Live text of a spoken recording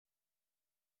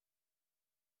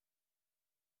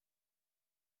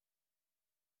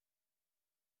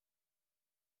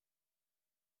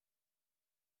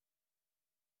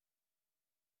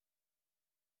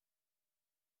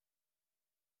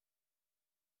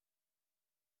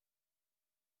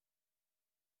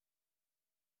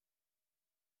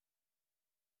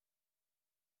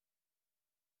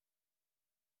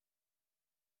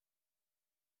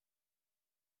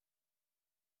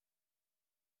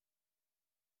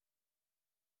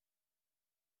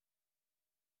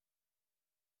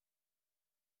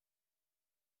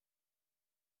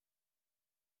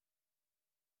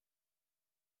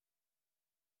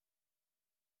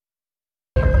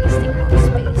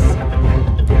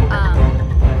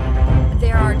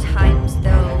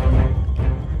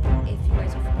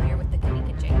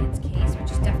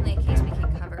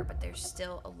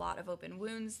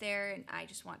themes there, and I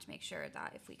just want to make sure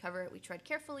that if we cover it, we tread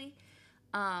carefully.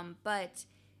 But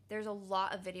there's a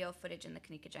lot of video footage in the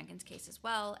Kanika Jenkins case as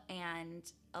well, and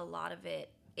a lot of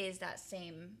it is that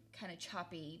same kind of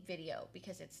choppy video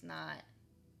because it's not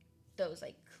those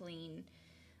like clean,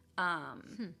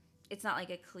 it's not like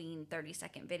a clean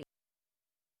 30-second video.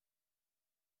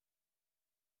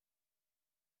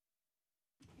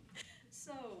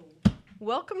 So,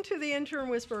 welcome to the Intern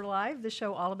Whisperer Live, the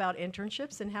show all about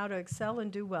internships and how to excel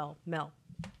and do well. Mel.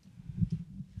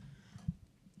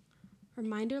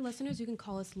 Reminder, listeners, you can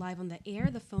call us live on the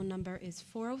air. The phone number is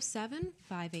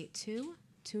 407-582-2906.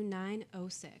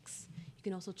 You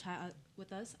can also chat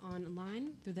with us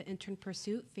online through the Intern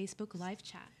Pursuit Facebook live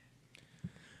chat.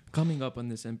 Coming up on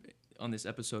this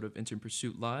episode of Intern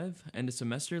Pursuit Live, end of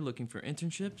semester looking for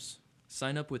internships?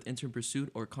 Sign up with Intern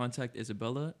Pursuit or contact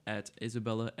Isabella at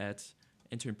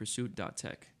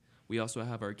internpursuit.tech. We also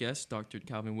have our guest, Dr.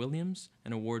 Calvin Williams,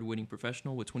 an award-winning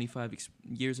professional with 25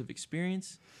 years of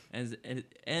experience and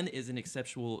is an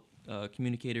exceptional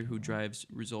communicator who drives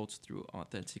results through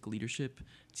authentic leadership,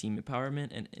 team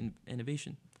empowerment, and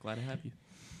innovation. Glad to have you.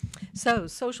 So,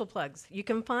 social plugs. You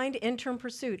can find Intern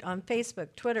Pursuit on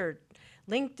Facebook, Twitter,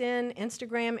 LinkedIn,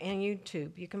 Instagram, and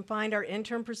YouTube. You can find our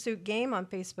Intern Pursuit game on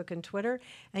Facebook and Twitter,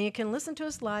 and you can listen to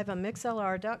us live on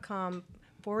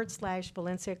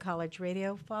mixlr.com/Valencia College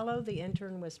Radio. Follow the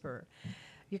Intern Whisperer.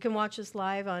 You can watch us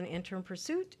live on Intern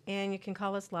Pursuit, and you can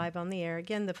call us live on the air.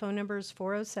 Again, the phone number is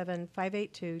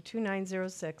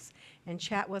 407-582-2906, and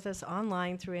chat with us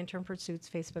online through Intern Pursuit's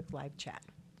Facebook live chat.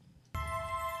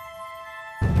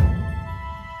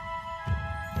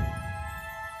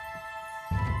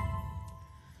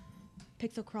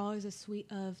 Pixel Crawler is a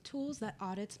suite of tools that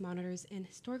audits, monitors, and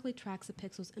historically tracks the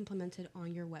pixels implemented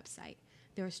on your website.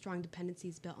 There are strong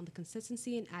dependencies built on the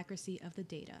consistency and accuracy of the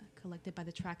data collected by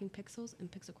the tracking pixels,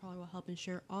 and Pixel Crawler will help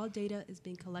ensure all data is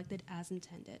being collected as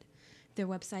intended. Their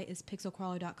website is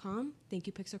pixelcrawler.com. Thank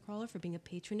you, Pixel Crawler, for being a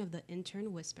patron of the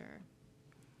Intern Whisperer.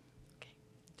 Okay,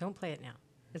 don't play it now.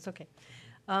 It's okay.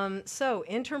 So,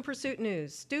 Intern Pursuit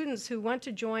news. Students who want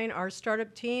to join our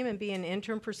startup team and be an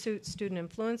Intern Pursuit student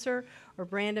influencer or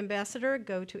brand ambassador,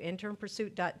 go to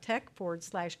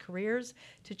internpursuit.tech/careers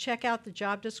to check out the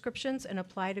job descriptions and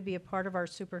apply to be a part of our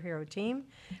superhero team.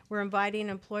 We're inviting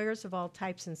employers of all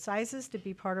types and sizes to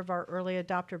be part of our early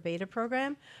adopter beta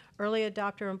program. Early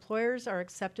adopter employers are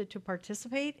accepted to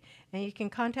participate, and you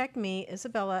can contact me,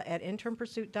 Isabella, at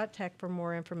internpursuit.tech for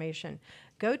more information.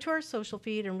 Go to our social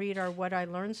feed and read our What I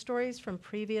Learned stories from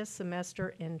previous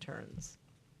semester interns.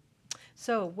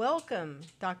 So welcome,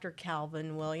 Dr.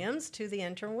 Calvin Williams, to the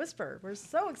Intern Whisperer. We're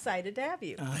so excited to have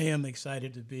you. I am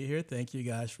excited to be here. Thank you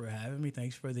guys for having me.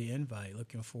 Thanks for the invite.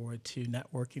 Looking forward to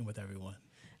networking with everyone.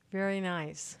 Very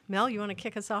nice. Mel, you want to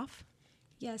kick us off?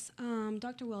 Yes,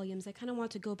 Dr. Williams, I kind of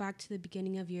want to go back to the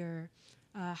beginning of your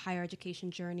higher education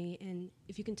journey, and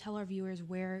if you can tell our viewers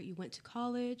where you went to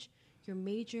college, your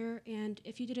major, and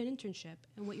if you did an internship,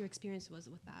 and what your experience was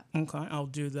with that. Okay, I'll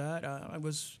do that. I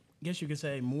was, I guess you could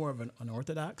say, more of an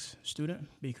unorthodox student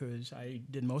because I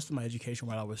did most of my education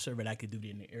while I was serving active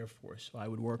duty in the Air Force. So I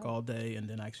would work all day and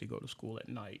then actually go to school at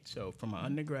night. So for my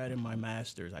undergrad and my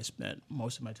master's, I spent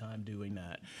most of my time doing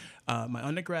that. My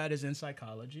undergrad is in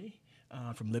psychology.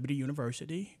 From Liberty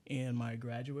University, and my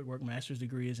graduate work master's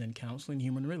degree is in counseling and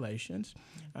human relations.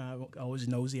 I was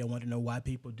nosy. I wanted to know why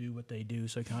people do what they do,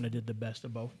 so I kind of did the best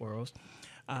of both worlds.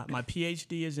 My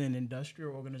PhD is in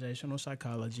industrial organizational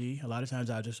psychology. A lot of times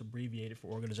I just abbreviate it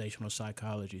for organizational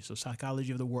psychology. So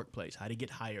psychology of the workplace, how to get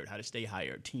hired, how to stay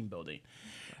hired, team building.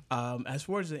 As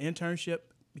far as the internship,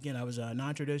 again, I was a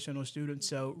non-traditional student,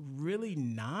 so really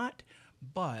not,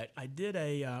 but I did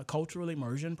a cultural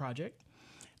immersion project.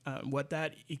 What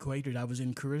that equated, I was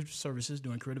in career services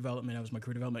doing career development. That was my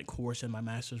career development course in my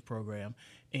master's program.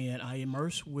 And I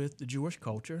immersed with the Jewish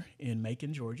culture in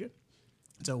Macon, Georgia.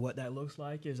 So what that looks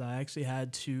like is I actually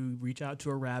had to reach out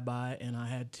to a rabbi, and I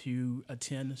had to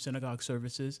attend synagogue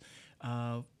services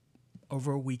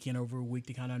over a week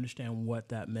to kind of understand what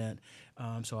that meant.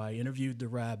 So I interviewed the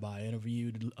rabbi,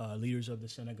 interviewed leaders of the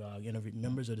synagogue, interviewed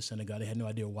members of the synagogue. They had no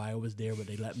idea why I was there, but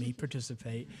they let me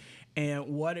participate. And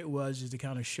what it was is to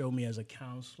kind of show me as a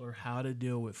counselor how to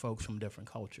deal with folks from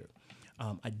different culture.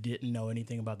 I didn't know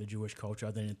anything about the Jewish culture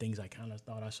other than things I kind of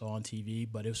thought I saw on TV,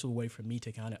 but it was a way for me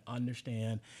to kind of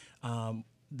understand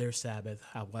their Sabbath,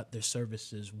 what their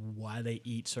services, why they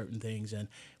eat certain things. And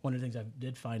one of the things I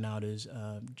did find out is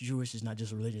Jewish is not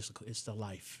just religious, it's the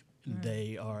life. Right.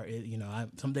 They are,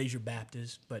 some days you're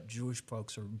Baptist, but Jewish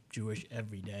folks are Jewish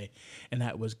every day. And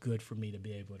that was good for me to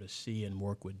be able to see and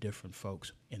work with different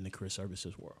folks in the career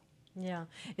services world. Yeah,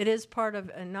 it is part of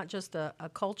not just a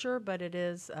culture, but it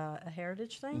is a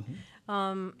heritage thing.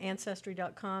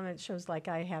 Ancestry.com, it shows like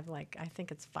I have I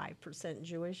think it's 5%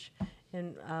 Jewish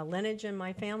in lineage in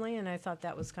my family, and I thought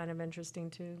that was kind of interesting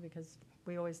too, because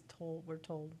we're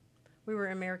told we were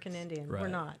American Indian. We're Right.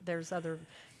 not. There's other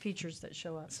features that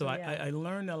show up. So yeah. I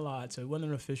learned a lot. So it wasn't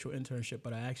an official internship,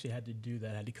 but I actually had to do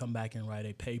that. I had to come back and write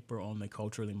a paper on the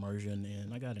cultural immersion,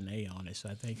 and I got an A on it. So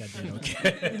I think I did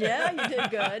okay. Yeah, you did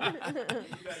good.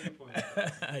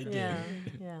 I did. Yeah,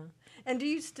 yeah. And do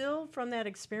you still, from that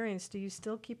experience, do you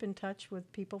still keep in touch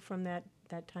with people from that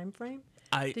time frame?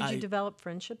 Did you develop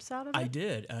friendships out of it? I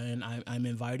did, and I'm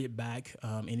invited back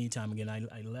anytime. Again,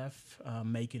 I left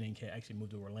Macon and actually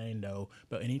moved to Orlando,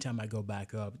 but anytime I go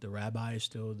back up, the rabbi is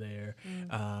still there,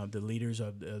 the leaders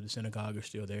of the synagogue are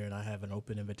still there, and I have an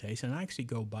open invitation. And I actually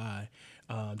go by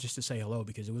just to say hello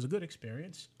because it was a good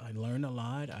experience. I learned a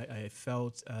lot. I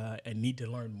felt I need to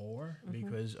learn more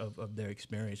because of their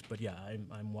experience. But yeah,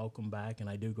 I'm welcome back, and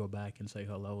I do go back and say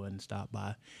hello and stop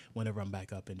by whenever I'm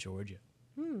back up in Georgia.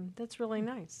 That's really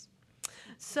nice.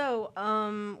 So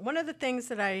one of the things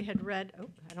that I had read, I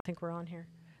don't think we're on here.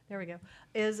 There we go.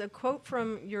 Is a quote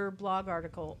from your blog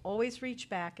article, always reach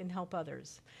back and help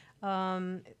others.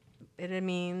 It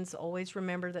means always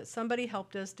remember that somebody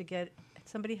helped us to get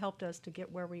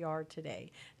where we are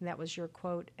today. And that was your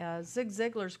quote. Zig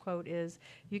Ziglar's quote is,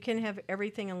 you can have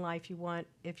everything in life you want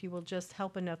if you will just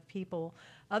help enough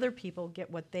other people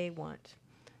get what they want.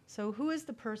 So who is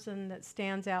the person that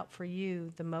stands out for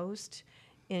you the most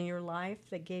in your life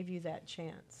that gave you that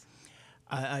chance?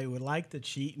 I would like to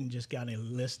cheat and just kind of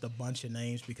list a bunch of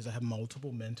names because I have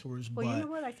multiple mentors. Well, but you know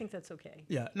what? I think that's okay.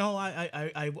 Yeah, no,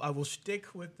 I will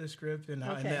stick with the script, and,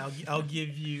 Okay. I'll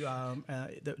give you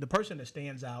the person that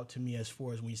stands out to me as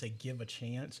far as when you say give a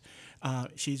chance.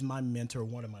 She's my mentor,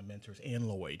 one of my mentors, Ann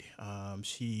Lloyd.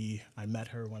 I met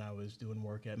her when I was doing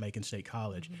work at Macon State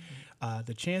College.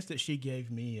 The chance that she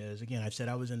gave me is, again, I've said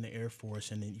I was in the Air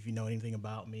Force, and if you know anything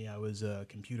about me, I was a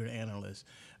computer analyst.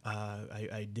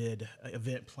 I did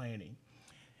event planning.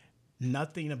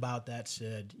 Nothing about that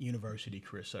said university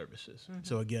career services.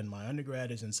 So again, my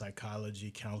undergrad is in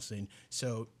psychology, counseling.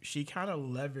 So she kind of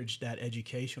leveraged that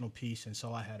educational piece and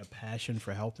saw I had a passion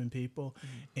for helping people.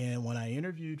 And when I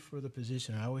interviewed for the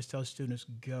position, I always tell students,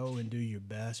 go and do your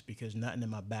best because nothing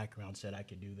in my background said I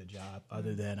could do the job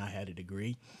other than I had a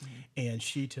degree. And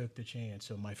she took the chance.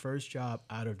 So my first job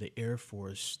out of the Air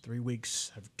Force, 3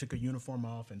 weeks, I took a uniform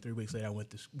off, and 3 weeks later I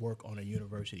went to work on a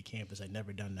university campus. I'd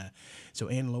never done that. So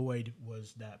Ann Lloyd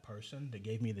was that person that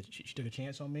gave me she took a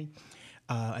chance on me.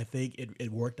 I think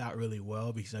it worked out really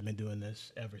well because I've been doing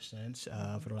this ever since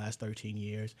for the last 13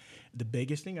 years. The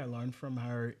biggest thing I learned from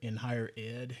her in higher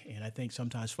ed, and I think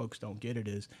sometimes folks don't get it,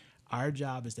 is our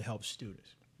job is to help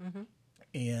students.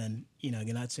 And,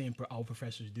 you're not saying all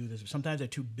professors do this, but sometimes they're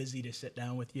too busy to sit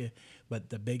down with you. But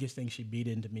the biggest thing she beat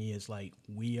into me is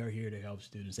we are here to help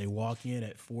students. They walk in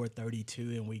at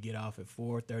 4:32 and we get off at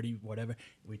 4:30, whatever.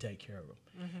 We take care of them.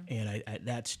 And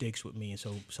that sticks with me. And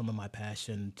so some of my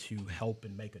passion to help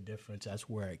and make a difference, that's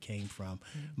where it came from.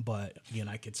 But, again,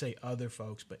 I could say other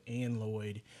folks, but Ann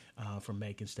Lloyd from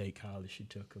Macon State College, she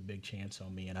took a big chance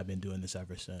on me, and I've been doing this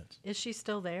ever since. Is she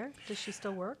still there? Does she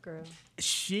still work? Or?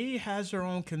 She has her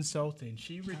own consulting.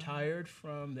 She retired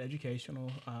from the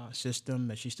educational system,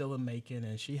 but she's still in Macon,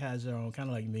 and she has her own, kind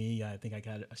of like me. I think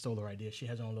I stole her idea. She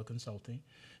has her own little consulting.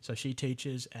 So she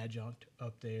teaches adjunct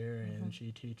up there, and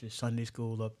she teaches Sunday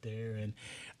school up there. And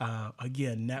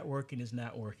again, networking is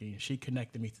networking. She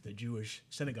connected me to the Jewish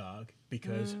synagogue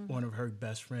because one of her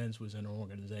best friends was in her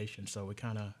organization. So we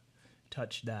kind of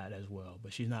touched that as well.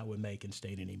 But she's not with Macon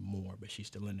State anymore, but she's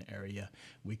still in the area.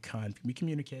 We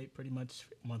communicate pretty much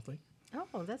monthly.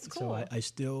 Oh, that's cool. So I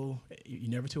still, you're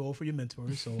never too old for your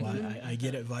mentors. So I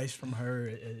get advice from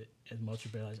her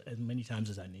as many times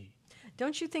as I need.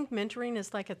 Don't you think mentoring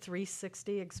is like a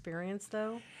 360 experience,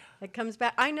 though? It comes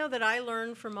back. I know that I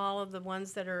learn from all of the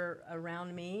ones that are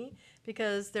around me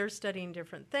because they're studying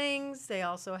different things. They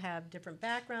also have different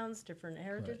backgrounds, different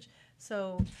heritage. Right.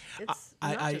 So it's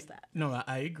not just that. No,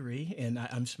 I agree. And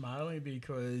I'm smiling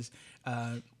because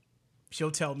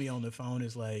she'll tell me on the phone,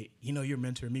 is like, you're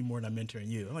mentoring me more than I'm mentoring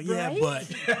you. I'm like, yeah, right?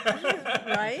 But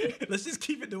right? Let's just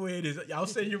keep it the way it is. I'll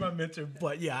say you're my mentor,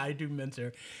 but yeah, I do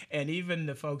mentor. And even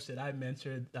the folks that I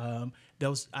mentored,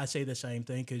 I say the same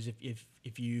thing because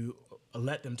if you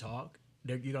let them talk,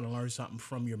 you're going to learn something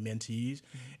from your mentees.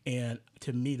 And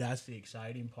to me, that's the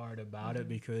exciting part about it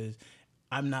because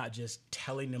I'm not just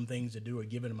telling them things to do or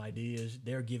giving them ideas.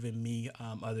 They're giving me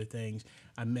other things.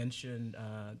 I mentioned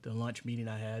the lunch meeting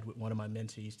I had with one of my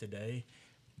mentees today.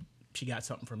 she got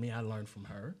something from me. I learned from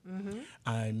her.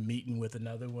 I'm meeting with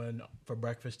another one for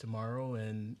breakfast tomorrow,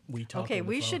 and we talk. Okay, on the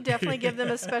we phone. should definitely give them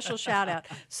a special shout out.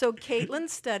 So Caitlin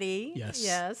Study,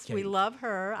 Yes, we Kate. love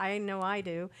her. I know I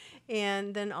do.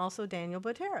 And then also Daniel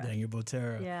Botera. Daniel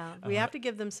Botera. Yeah, we have to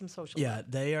give them some social Yeah,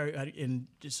 love. they are in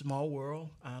a small world.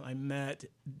 I met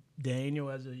Daniel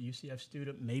as a UCF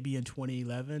student maybe in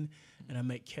 2011, and I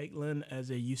met Caitlin as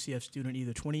a UCF student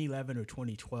either 2011 or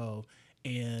 2012.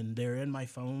 And they're in my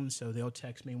phone, so they'll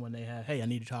text me when they have, hey, I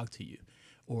need to talk to you,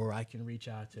 or I can reach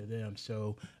out to them.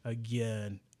 So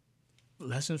again,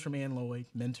 lessons from Ann Lloyd,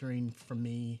 mentoring from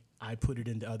me, I put it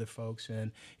into other folks.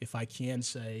 And if I can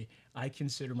say, I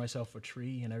consider myself a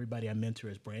tree, and everybody I mentor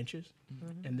as branches.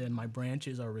 And then my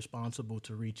branches are responsible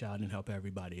to reach out and help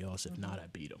everybody else. If not, I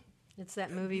beat them. It's that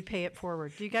movie, Pay It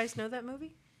Forward. Do you guys know that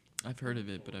movie? I've heard of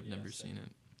it, but I've never seen it.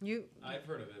 I've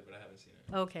heard of it, but I haven't seen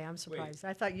it. Okay, I'm surprised.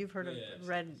 I thought you've heard of, Yeah, I've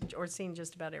read, or seen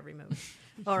just about every movie.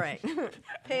 All right,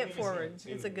 Pay It Forward.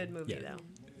 It's a good movie, Yeah. though.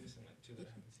 Maybe there's some, like, two that I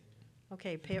haven't seen.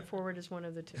 Okay, Pay It Forward is one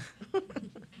of the two.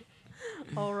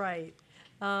 All right,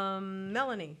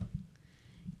 Melanie.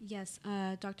 Yes,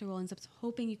 Dr. Williams, I was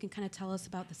hoping you can kind of tell us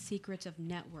about the secrets of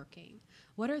networking.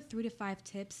 What are 3 to 5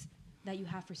 tips that you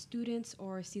have for students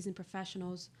or seasoned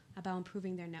professionals about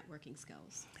improving their networking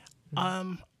skills?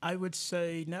 I would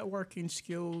say networking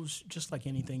skills, just like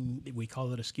anything, we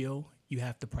call it a skill, you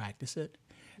have to practice it.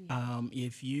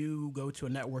 If you go to a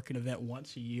networking event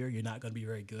once a year, you're not going to be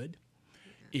very good.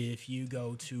 If you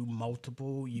go to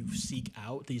multiple, you seek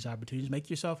out these opportunities, make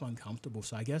yourself uncomfortable.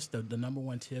 So I guess the number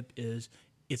one tip is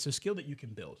it's a skill that you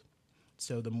can build.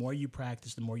 So the more you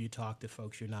practice, the more you talk to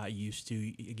folks you're not used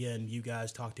to. Again, you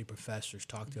guys talk to professors,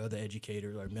 talk to other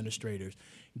educators or administrators,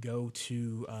 go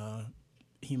to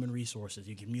human resources,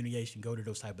 your communication, go to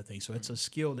those type of things. So it's a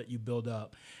skill that you build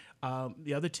up.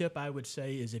 The other tip I would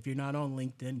say is if you're not on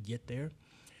LinkedIn, get there.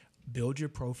 Build your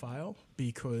profile,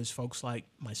 because folks like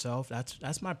myself,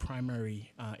 that's my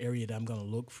primary area that I'm going to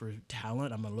look for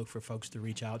talent. I'm going to look for folks to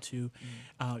reach out to.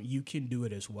 You can do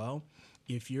it as well.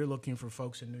 If you're looking for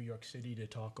folks in New York City to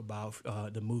talk about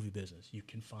the movie business, you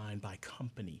can find by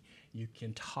company. You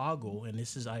can toggle, and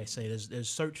this is, I say, there's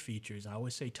search features. I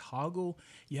always say toggle.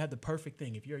 You have the perfect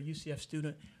thing. If you're a UCF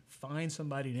student, find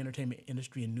somebody in the entertainment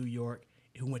industry in New York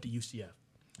who went to UCF.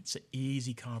 It's an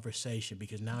easy conversation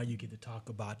because now you get to talk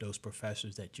about those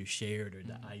professors that you shared or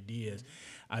the ideas.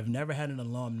 I've never had an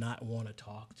alum not want to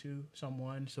talk to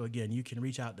someone. So again, you can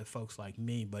reach out to folks like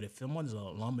me, but if someone's an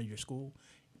alum of your school,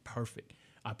 perfect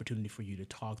opportunity for you to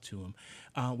talk to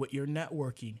them. With your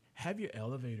networking, have your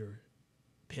elevator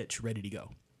pitch ready to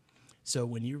go. So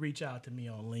when you reach out to me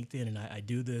on LinkedIn, and I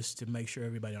do this to make sure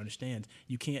everybody understands,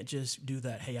 you can't just do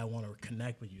that, hey, I want to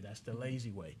connect with you. That's the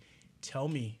lazy way. Tell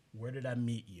me, where did I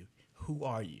meet you? Who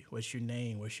are you? What's your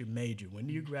name? What's your major? When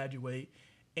do you graduate?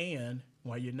 And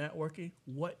while you're networking,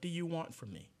 what do you want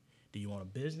from me? Do you want a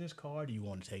business card? Do you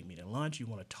want to take me to lunch? You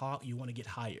want to talk? You want to get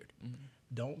hired?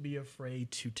 Don't be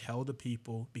afraid to tell the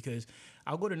people, because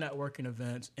I'll go to networking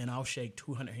events and I'll shake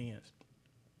 200 hands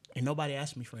and nobody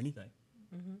asks me for anything.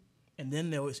 And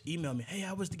then they'll email me, hey,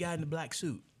 I was the guy in the black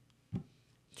suit.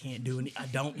 Can't do any, I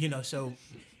don't, so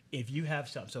if you have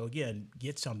something, so again,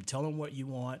 get something, tell them what you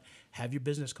want, have your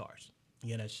business cards.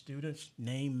 Again, as students,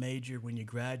 name, major, when you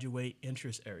graduate,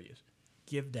 interest areas.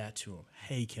 Give that to them.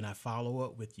 Hey, can I follow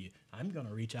up with you? I'm going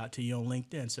to reach out to you on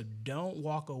LinkedIn. So don't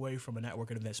walk away from a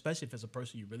networking event, especially if it's a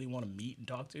person you really want to meet and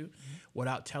talk to,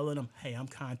 without telling them, hey, I'm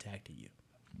contacting you.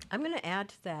 I'm going to add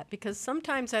to that because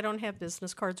sometimes I don't have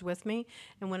business cards with me.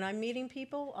 And when I'm meeting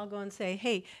people, I'll go and say,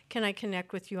 hey, can I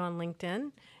connect with you on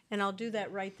LinkedIn? And I'll do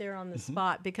that right there on the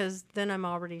spot, because then I'm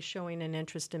already showing an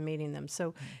interest in meeting them.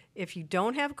 So if you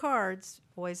don't have cards,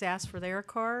 always ask for their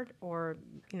card, or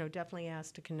definitely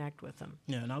ask to connect with them.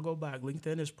 Yeah, and I'll go back.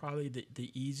 LinkedIn is probably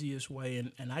the easiest way.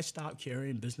 And I stopped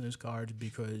carrying business cards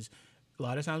because a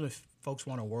lot of times if folks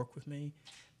want to work with me,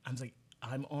 I'm like,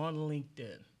 I'm on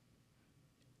LinkedIn.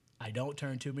 I don't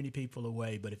turn too many people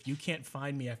away, but if you can't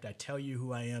find me after I tell you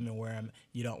who I am and where I'm,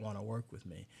 you don't want to work with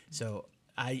me. So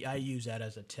I use that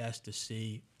as a test to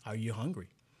see, are you hungry?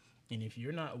 And if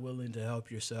you're not willing to help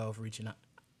yourself reaching out,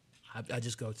 I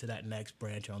just go to that next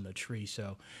branch on the tree.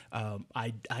 So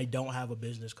I don't have a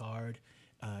business card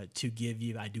to give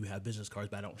you. I do have business cards,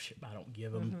 but I don't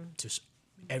give them to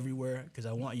everywhere, because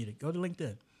I want you to go to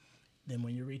LinkedIn. Then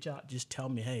when you reach out, just tell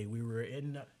me, hey, we were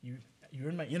in you're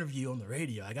in my interview on the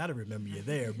radio. I got to remember you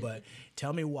there, but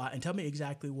tell me why, and tell me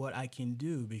exactly what I can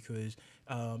do, because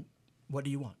what do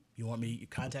you want? You want me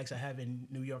contacts I have in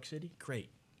New York City? Great.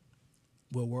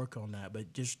 we'll work on that.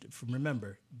 But just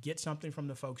remember, get something from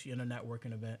the folks in a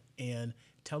networking event and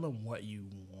tell them what you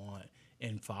want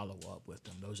and follow up with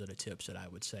them. Those are the tips that I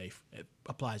would say. It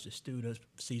applies to students,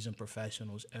 seasoned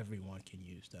professionals. Everyone can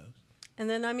use those. And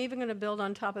then I'm even going to build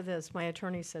on top of this. My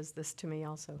attorney says this to me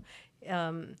also.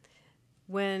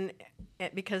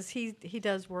 Because he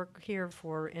does work here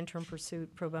for Intern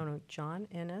Pursuit Pro Bono, John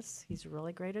Ennis. He's a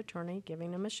really great attorney,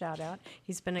 giving him a shout out.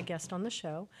 He's been a guest on the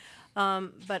show.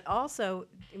 But also,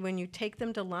 when you take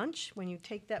them to lunch, when you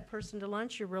take that person to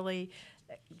lunch, you're really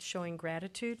showing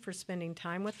gratitude for spending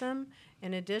time with them.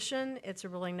 In addition, it's a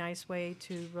really nice way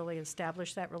to really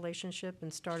establish that relationship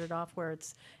and start it off where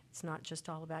it's not just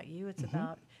all about you, it's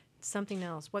about something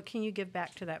else. What can you give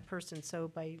back to that person? So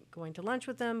by going to lunch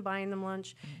with them, buying them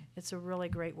lunch, it's a really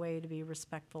great way to be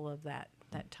respectful of that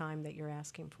time that you're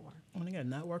asking for. And again,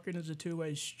 networking is a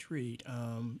two-way street.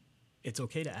 It's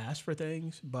okay to ask for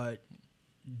things, but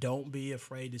don't be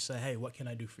afraid to say, hey, what can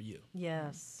I do for you?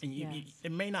 Yes. And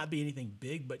it may not be anything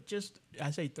big, but just,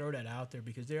 I say throw that out there,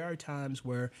 because there are times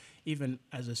where even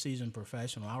as a seasoned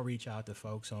professional, I'll reach out to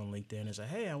folks on LinkedIn and say,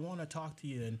 hey, I want to talk to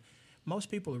you. And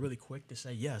most people are really quick to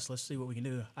say, yes, let's see what we can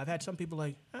do. I've had some people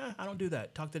like, I don't do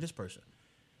that. Talk to this person.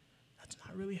 That's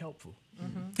not really helpful.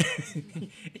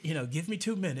 Give me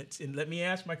 2 minutes and let me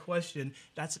ask my question.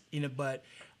 That's, but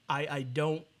I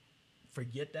don't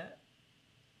forget that.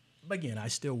 But again, I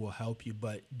still will help you,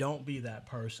 but don't be that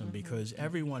person, because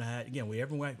everyone had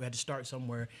to start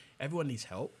somewhere. Everyone needs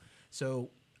help.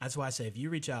 So that's why I say, if you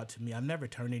reach out to me, I've never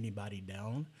turned anybody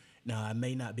down. Now, I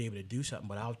may not be able to do something,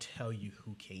 but I'll tell you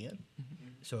who can.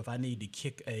 So if I need to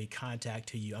kick a contact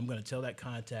to you, I'm going to tell that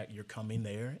contact you're coming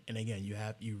there. And again,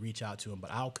 you reach out to them, but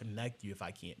I'll connect you if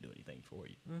I can't do anything for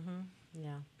you.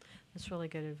 Yeah, that's really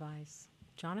good advice.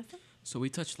 Jonathan? So we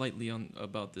touched lightly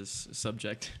about this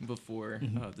subject before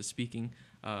the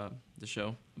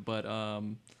show, but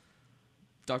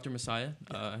Dr. Messiah,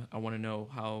 I want to know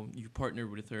how you partnered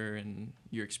with her and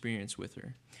your experience with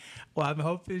her. Well, I'm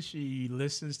hoping she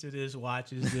listens to this,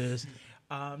 watches this.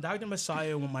 Dr.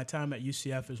 Messiah, when my time at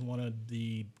UCF, is one of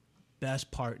the best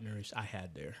partners I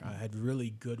had there. I had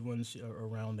really good ones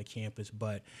around the campus,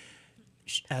 but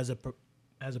as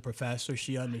a professor,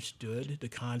 she understood the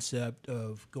concept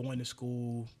of going to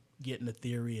school, getting the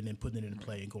theory, and then putting it into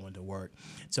play and going to work.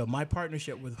 So my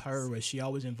partnership with her was, she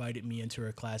always invited me into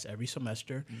her class every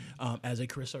semester as a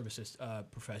career services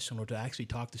professional to actually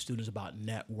talk to students about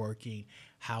networking,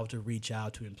 how to reach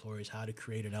out to employers, how to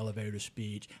create an elevator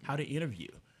speech, how to interview.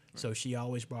 So she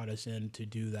always brought us in to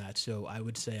do that. So I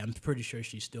would say, I'm pretty sure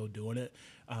she's still doing it.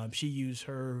 She used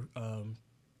her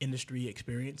industry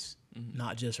experience,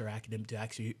 not just her academic, to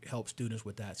actually help students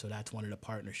with that. So that's one of the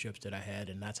partnerships that I had,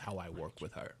 and that's how I work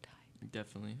with her.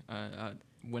 Definitely.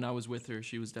 When I was with her,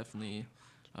 she was definitely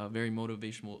a very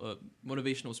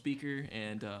motivational speaker,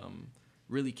 and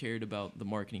really cared about the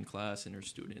marketing class and her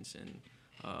students, and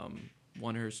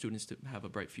wanted her students to have a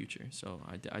bright future. So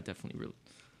I definitely really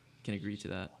can agree to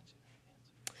that.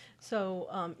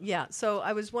 So, so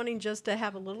I was wanting just to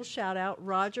have a little shout out.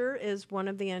 Roger is one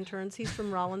of the interns. He's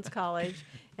from Rollins College,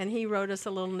 and he wrote us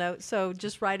a little note. So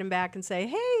just write him back and say,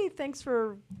 hey, thanks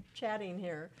for chatting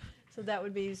here. So that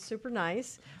would be super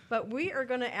nice. But we are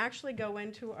going to actually go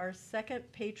into our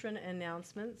second patron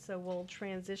announcement, so we'll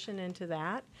transition into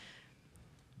that.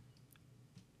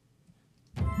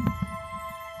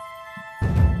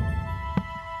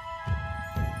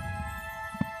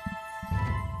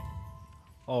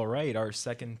 All right, our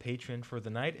second patron for the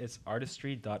night is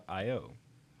Artistry.io.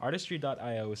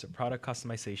 Artistry.io is a product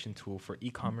customization tool for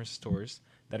e-commerce stores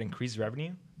that increase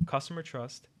revenue, customer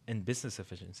trust, and business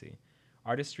efficiency.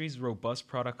 Artistry's robust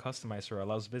product customizer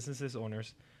allows business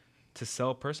owners to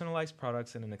sell personalized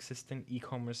products in an existing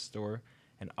e-commerce store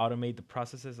and automate the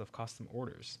processes of custom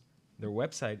orders. Their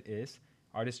website is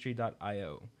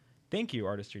Artistry.io. Thank you,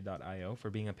 Artistry.io, for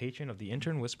being a patron of the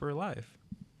Intern Whisperer Live.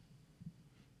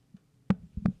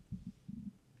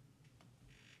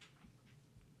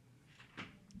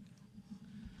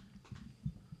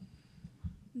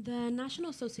 The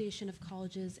National Association of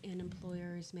Colleges and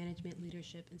Employers Management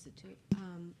Leadership Institute.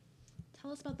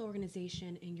 Tell us about the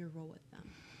organization and your role with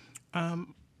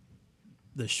them.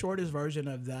 The shortest version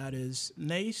of that is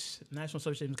NACE, National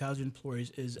Association of College and Employers,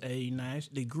 is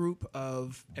the group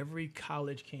of every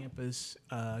college campus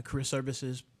career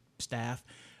services staff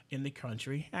in the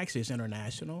country. Actually, it's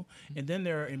international. And then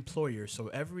there are employers. So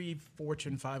every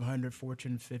Fortune 500,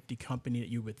 Fortune 50 company that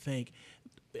you would think,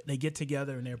 they get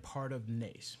together and they're part of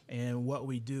NACE. And what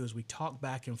we do is we talk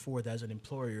back and forth as an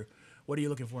employer. what are you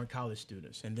looking for in college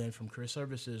students? And then from career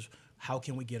services, how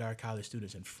can we get our college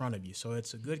students in front of you? So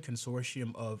it's a good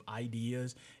consortium of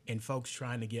ideas and folks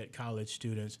trying to get college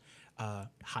students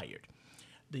hired.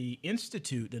 The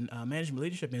Institute, the Management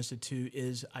Leadership Institute,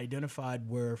 is identified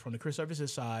where, from the career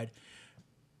services side,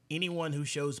 anyone who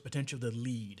shows potential to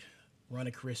lead, run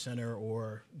a career center,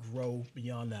 or grow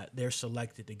beyond that, they're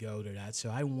selected to go to that. So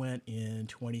I went in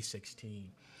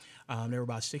 2016. There were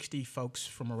about 60 folks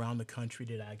from around the country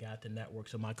that I got to network.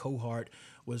 So my cohort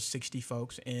was 60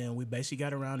 folks, and we basically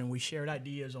got around and we shared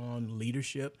ideas on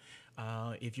leadership.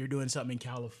 If you're doing something in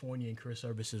California in career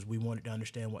services, we wanted to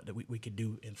understand what we could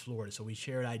do in Florida. So we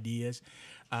shared ideas.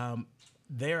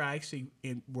 There I actually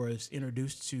was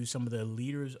introduced to some of the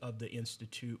leaders of the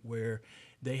Institute, where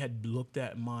they had looked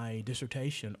at my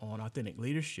dissertation on authentic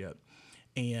leadership.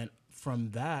 And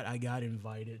from that, I got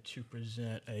invited to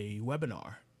present a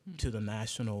webinar to the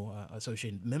National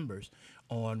Association members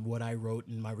on what I wrote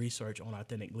in my research on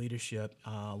authentic leadership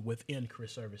within career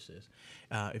services.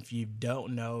 If you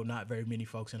don't know, not very many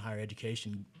folks in higher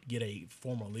education get a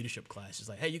formal leadership class. It's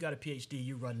like, hey, you got a PhD,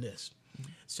 you run this.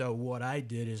 So what I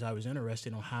did is I was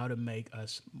interested on how to make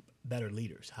us better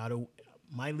leaders.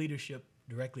 My leadership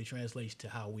directly translates to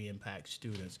how we impact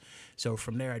students. So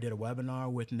from there, I did a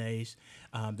webinar with NACE.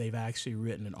 They've actually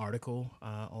written an article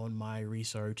on my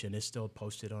research, and it's still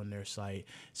posted on their site.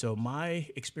 So my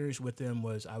experience with them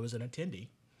was I was an attendee.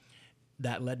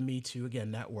 That led me to,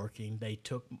 again, networking. They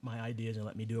took my ideas and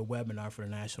let me do a webinar for the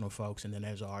national folks, and then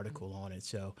there's an article on it.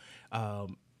 So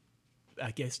I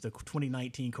guess the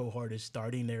 2019 cohort is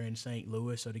starting there in St.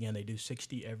 Louis. So again, they do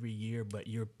 60 every year, but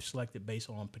you're selected based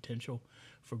on potential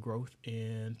for growth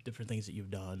and different things that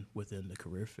you've done within the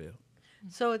career field.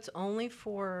 So it's only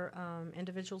for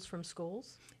individuals from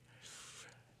schools?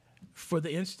 For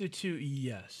the Institute,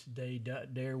 yes.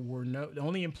 There were the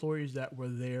only employers that were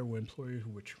there were employers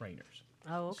who were trainers.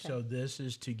 Oh, okay. So this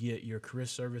is to get your career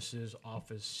services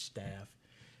office staff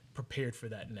prepared for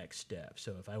that next step.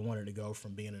 So if I wanted to go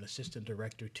from being an assistant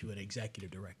director to an executive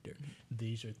director,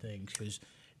 these are things, because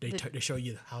they show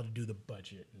you how to do the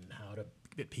budget and how to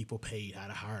get people paid, how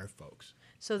to hire folks.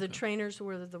 So the trainers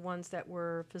were the ones that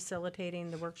were facilitating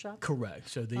the workshop? Correct.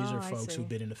 So these are folks see. who've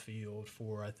been in the field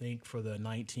for, I think, for the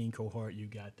 19 cohort, you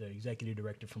got the executive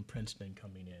director from Princeton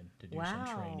coming in to do some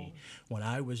training. When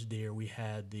I was there, we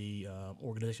had the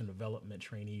organizational development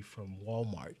trainee from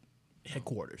Walmart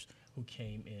headquarters who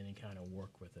came in and kind of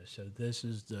worked with us. So this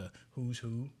is the who's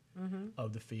who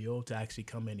of the field to actually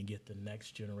come in and get the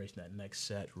next generation, that next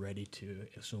set, ready to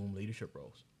assume leadership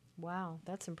roles. Wow,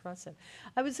 that's impressive.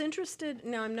 I was interested,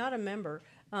 now I'm not a member,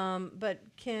 but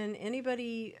can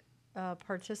anybody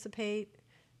participate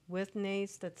with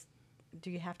NACE? Do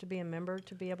you have to be a member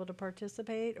to be able to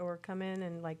participate, or come in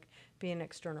and like be an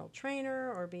external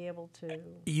trainer, or be able to?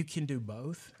 You can do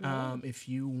both. If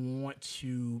you want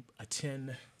to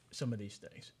attend some of these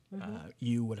things,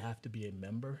 you would have to be a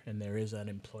member, and there is an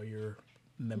employer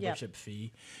membership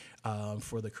fee.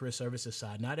 For the career services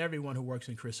side, not everyone who works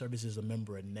in career services is a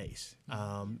member of NACE.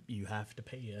 You have to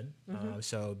pay in.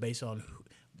 So based on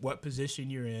what position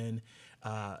you're in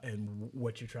and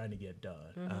what you're trying to get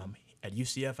done. At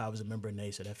UCF, I was a member of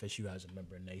NACE. At FSU, I was a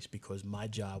member of NACE because my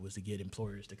job was to get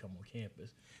employers to come on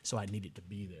campus, so I needed to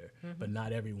be there. But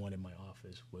not everyone in my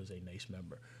office was a NACE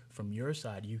member. From your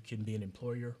side, you can be an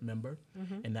employer member,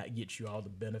 and that gets you all the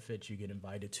benefits. You get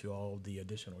invited to all the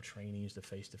additional trainings, the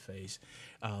face-to-face.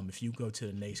 If you go to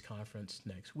the NACE conference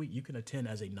next week, you can attend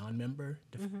as a non-member.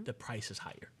 The price is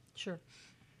higher. Sure.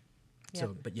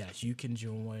 So, but yes, you can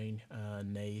join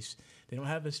NACE. They don't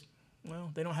have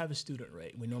a student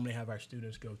rate. We normally have our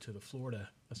students go to the Florida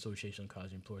Association of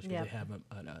College Employers because they have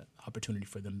an opportunity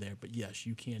for them there. But yes,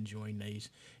 you can join NACE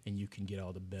and you can get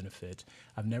all the benefits.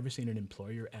 I've never seen an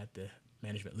employer at the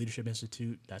Management Leadership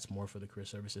Institute. That's more for the career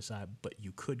services side, but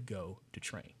you could go to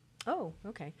train. Oh,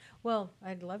 okay. Well,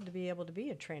 I'd love to be able to be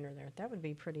a trainer there. That would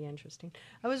be pretty interesting.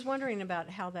 I was wondering about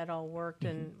how that all worked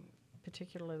and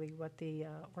particularly what the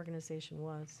organization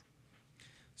was.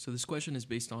 So this question is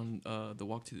based on the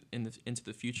walk into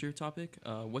the future topic.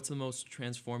 What's the most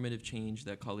transformative change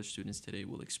that college students today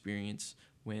will experience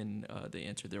when they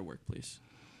enter their workplace?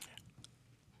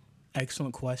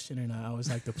 Excellent question, and I always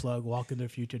like to plug Walk into the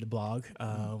Future, the blog.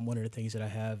 One of the things that I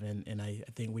have, and I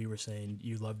think we were saying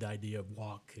you love the idea of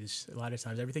walk, because a lot of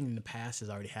times everything in the past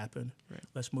has already happened. Right.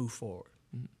 Let's move forward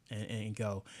and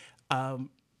go.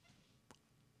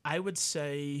 I would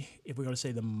say, if we're going to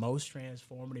say the most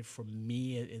transformative for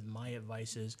me, is my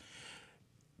advice is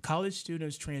college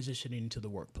students transitioning to the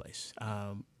workplace.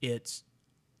 I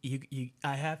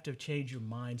have to change your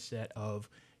mindset of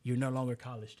you're no longer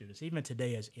college students. Even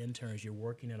today as interns, you're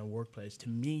working in a workplace. To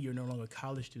me, you're no longer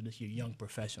college students, you're young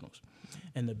professionals.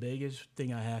 And the biggest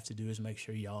thing I have to do is make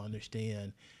sure y'all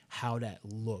understand how that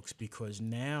looks, because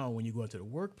now when you go into the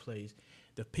workplace,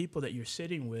 the people that you're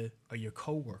sitting with are your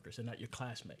coworkers and not your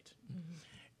classmates. Mm-hmm.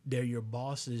 They're your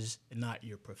bosses and not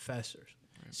your professors.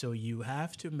 Right. So you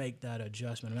have to make that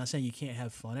adjustment. I'm not saying you can't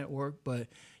have fun at work, but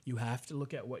you have to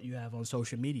look at what you have on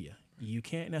social media. Right. You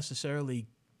can't necessarily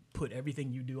put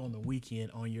everything you do on the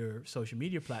weekend on your social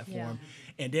media platform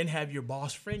and then have your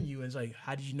boss friend you and it's like,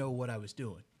 how did you know what I was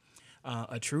doing?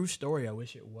 A true story, I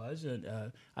wish it was.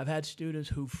 And I've had students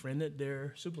who friended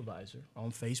their supervisor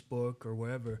on Facebook or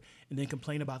wherever and then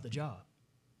complain about the job.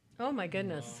 Oh, my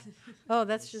goodness. Oh,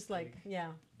 that's just like,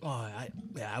 Oh,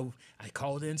 I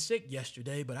called in sick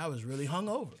yesterday, but I was really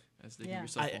hungover. That's digging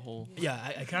yourself a hole. Yeah,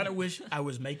 I kind of wish I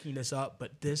was making this up,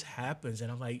 but this happens.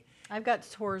 And I'm like... I've got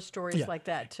horror stories like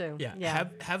that, too. Yeah.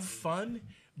 Have fun,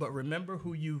 but remember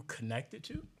who you connected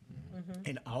to. Mm-hmm.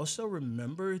 And also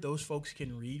remember those folks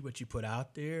can read what you put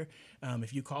out there.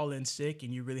 If you call in sick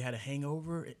and you really had a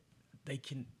hangover, they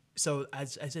can... So I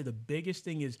say the biggest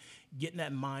thing is getting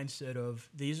that mindset of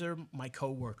these are my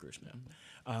coworkers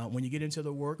now. When you get into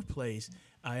the workplace,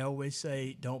 I always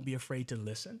say don't be afraid to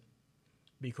listen.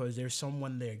 Because there's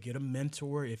someone there. Get a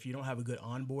mentor. If you don't have a good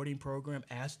onboarding program,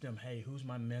 ask them, hey, who's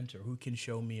my mentor? Who can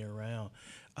show me around?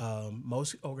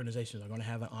 Most organizations are going to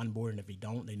have an onboarding. If you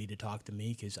don't, they need to talk to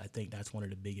me because I think that's one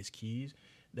of the biggest keys.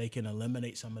 They can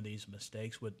eliminate some of these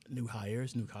mistakes with new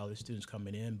hires, new college students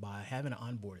coming in by having an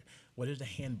onboarding. What is the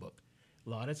handbook? A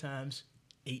lot of times,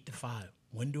 8 to 5.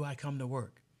 When do I come to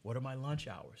work? What are my lunch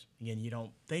hours? Again, you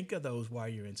don't think of those while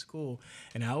you're in school.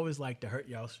 And I always like to hurt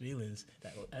y'all's feelings.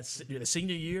 That's the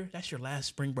senior year, that's your last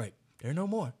spring break. There are no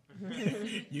more.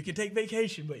 You can take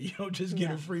vacation, but you don't just get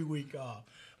a free week off.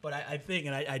 But I think,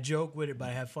 and I joke with it, but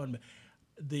I have fun. But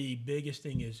the biggest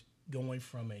thing is going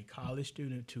from a college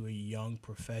student to a young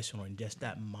professional and just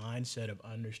that mindset of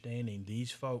understanding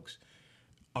these folks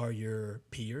are your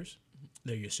peers.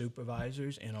 They're your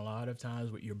supervisors. And a lot of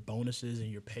times with your bonuses and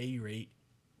your pay rate,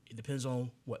 it depends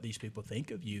on what these people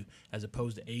think of you, as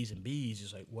opposed to A's and B's.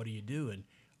 It's like, what are you doing?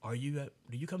 Do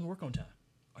you come to work on time?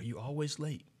 Are you always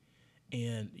late?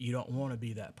 And you don't want to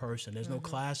be that person. There's no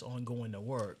class on going to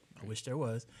work. I wish there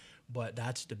was. But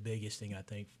that's the biggest thing, I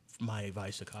think, my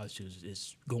advice to college students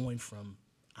is going from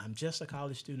I'm just a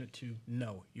college student to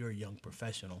no, you're a young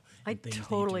professional. I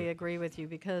totally agree with you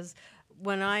because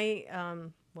when I,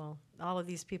 all of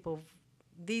these people,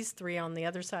 these three on the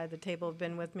other side of the table have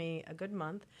been with me a good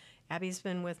month. Abby's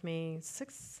been with me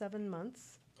 6-7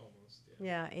 months. Almost,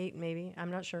 yeah. 8 maybe.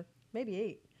 I'm not sure. Maybe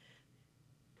 8.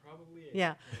 Probably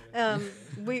 8. Yeah.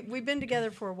 We've been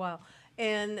together for a while.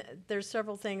 And there's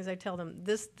several things I tell them.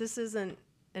 This isn't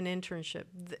an internship.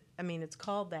 It's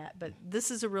called that, but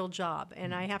this is a real job.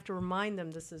 And I have to remind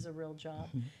them this is a real job.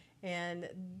 And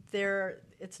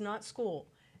it's not school.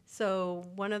 So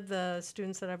one of the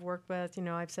students that I've worked with,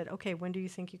 I've said, okay, when do you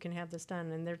think you can have this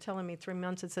done? And they're telling me 3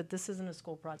 months. I said, this isn't a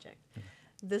school project.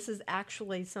 This is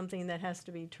actually something that has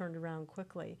to be turned around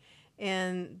quickly.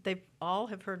 And they all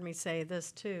have heard me say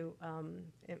this too.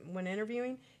 When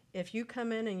interviewing, if you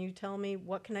come in and you tell me,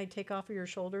 what can I take off of your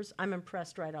shoulders? I'm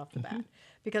impressed right off the bat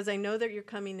because I know that you're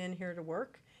coming in here to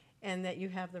work and that you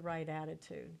have the right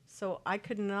attitude. So I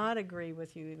could not agree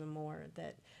with you even more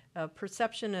that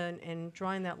perception and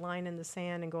drawing that line in the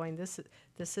sand and going, this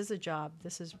is a job.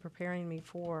 This is preparing me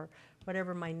for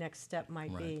whatever my next step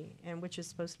might be, and which is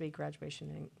supposed to be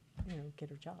graduation and get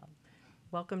a job.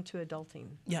 Welcome to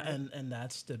adulting. Yeah, right? and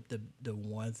that's the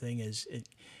one thing is,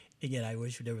 again, I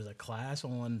wish there was a class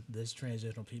on this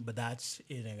transitional piece, but that's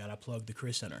it. I got to plug the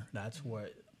Career Center. That's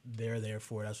what they're there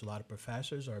for. That's what a lot of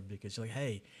professors are, because you're like,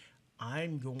 hey,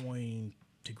 I'm going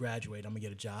to graduate. I'm going to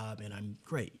get a job, and I'm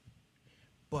great.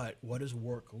 But what does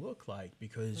work look like?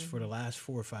 Because for the last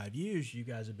 4 or 5 years, you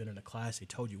guys have been in a class. They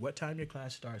told you what time your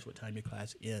class starts, what time your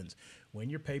class ends, when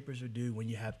your papers are due, when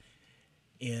you have...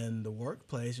 In the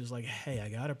workplace, it's like, hey, I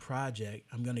got a project.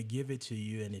 I'm going to give it to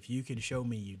you, and if you can show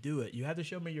me you do it, you have to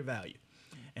show me your value.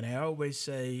 And I always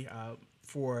say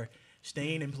for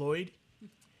staying employed,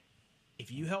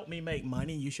 if you help me make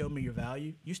money, you show me your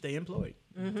value, you stay employed.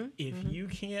 If you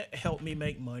can't help me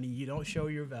make money, you don't show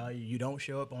your value, you don't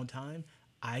show up on time,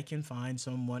 I can find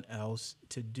someone else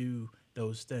to do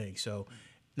those things. So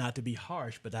not to be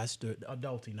harsh, but that's the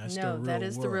adulting. That's the real world. No, that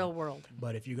is the real world.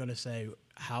 But if you're going to say,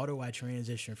 how do I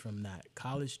transition from that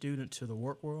college student to the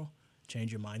work world?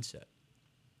 Change your mindset.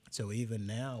 So even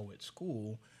now at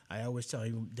school, I always tell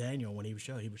you, Daniel, when he would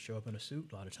show up in a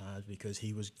suit a lot of times because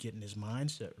he was getting his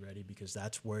mindset ready because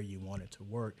that's where you want it to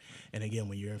work. And again,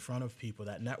 when you're in front of people,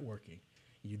 that networking,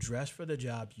 you dress for the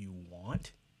job you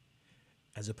want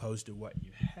as opposed to what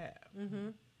you have. Mm-hmm.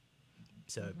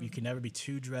 So you can never be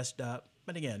too dressed up.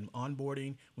 But again,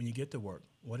 onboarding, when you get to work,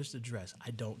 what is the dress?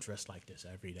 I don't dress like this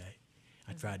every day.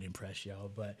 I try to impress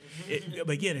y'all, but but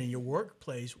again, in your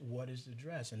workplace, what is the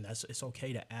dress? And it's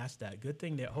okay to ask that. Good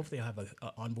thing that hopefully I'll have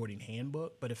a onboarding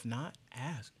handbook, but if not,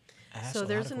 ask. So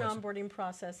there's an onboarding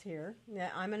process here. Yeah,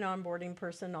 I'm an onboarding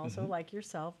person also, like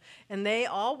yourself, and they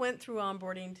all went through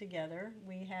onboarding together.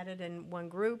 We had it in one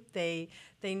group. They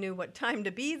knew what time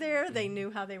to be there. They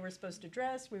knew how they were supposed to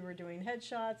dress. We were doing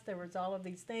headshots. There was all of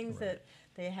these things that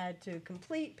they had to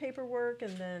complete paperwork,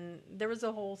 and then there was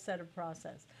a whole set of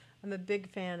process. I'm a big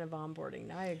fan of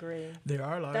onboarding. I agree. There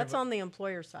are a lot That's on the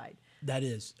employer side. That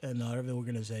is, and a lot of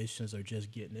organizations are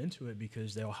just getting into it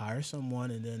because they'll hire someone,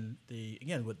 and then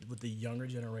with the younger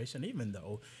generation, even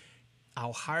though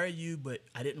I'll hire you, but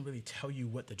I didn't really tell you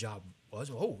what the job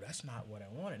was. Oh, that's not what I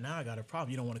wanted. Now I got a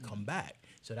problem. You don't want to come back.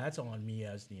 So that's on me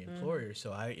as the employer.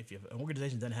 So if an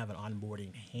organization doesn't have an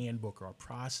onboarding handbook or a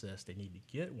process, they need to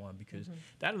get one because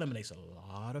that eliminates a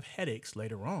lot of headaches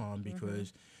later on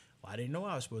because well, I didn't know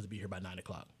I was supposed to be here by 9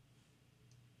 o'clock.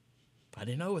 I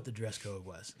didn't know what the dress code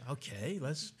was. Okay,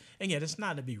 again, it's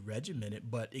not to be regimented,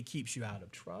 but it keeps you out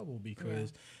of trouble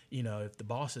because, if the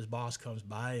boss's boss comes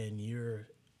by and you're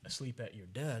asleep at your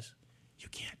desk, you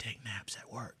can't take naps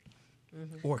at work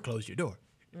or close your door.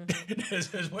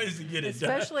 There's ways to get it done.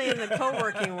 Especially in the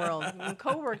co-working world. In the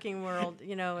co-working world,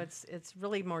 it's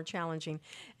really more challenging.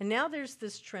 And now there's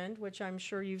this trend, which I'm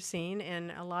sure you've seen, and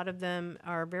a lot of them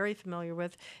are very familiar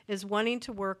with, is wanting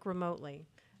to work remotely.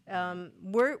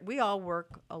 We all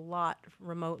work a lot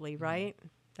remotely, right?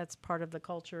 That's part of the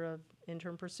culture of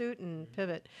Intern Pursuit and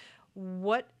Pivot.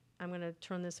 I'm going to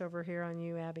turn this over here on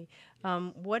you, Abby.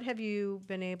 What have you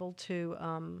been able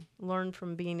to learn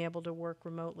from being able to work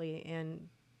remotely and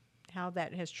how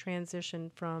that has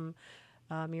transitioned from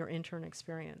your intern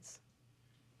experience?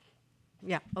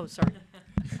 Yeah. Oh, sorry.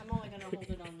 I'm only going to hold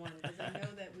it on one because I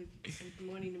know that we've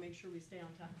been wanting to make sure we stay on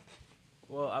top.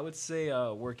 Well, I would say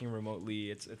working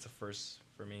remotely, it's a first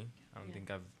for me. I don't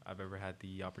think I've ever had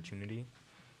the opportunity,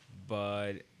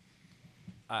 but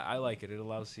I like it.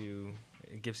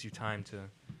 It gives you time to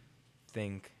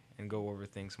think and go over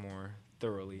things more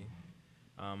thoroughly.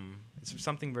 It's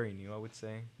something very new, I would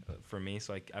say, for me.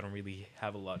 So I don't really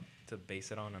have a lot to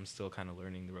base it on. I'm still kind of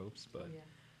learning the ropes, but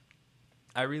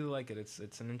I really like it.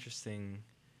 It's an interesting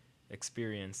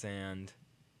experience, and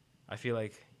I feel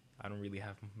like I don't really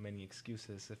have many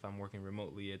excuses. If I'm working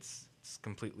remotely, it's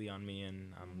completely on me,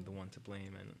 and I'm the one to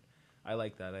blame. And I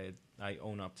like that. I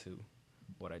own up to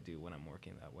what I do when I'm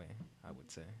working that way, I would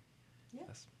say. Yeah.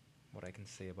 That's what I can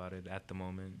say about it at the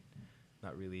moment.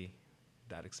 Not really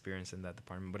that experience in that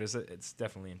department, but it's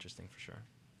definitely interesting for sure.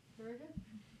 Very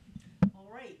good. All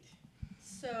right.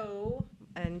 So,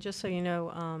 and just so you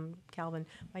know, Calvin,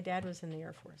 my dad was in the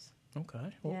Air Force.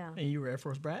 Okay. Well, Yeah. And you were Air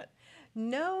Force brat?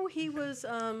 No, he was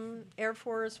Air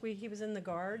Force. He was in the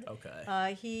Guard.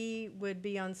 Okay. He would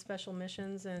be on special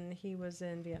missions, and he was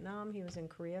in Vietnam. He was in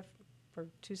Korea for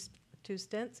two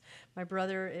stints. My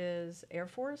brother is Air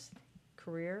Force,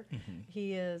 career.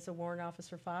 He is a Warrant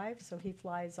Officer 5, so he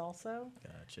flies also.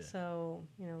 Gotcha. So,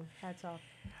 hats off.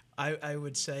 I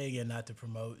would say, again, not to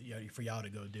promote for y'all to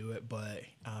go do it, but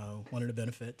one of the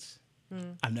benefits,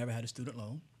 I've never had a student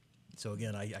loan. So,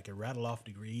 again, I can rattle off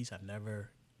degrees. I've never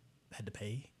had to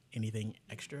pay anything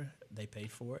extra. They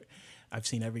paid for it. I've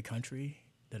seen every country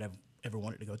that I've ever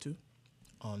wanted to go to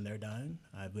on their dime.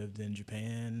 I've lived in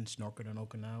Japan, snorkeled in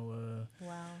Okinawa.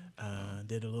 Wow.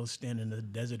 Did a little stint in the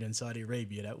desert in Saudi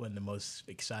Arabia. That wasn't the most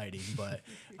exciting, but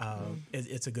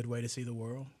it's a good way to see the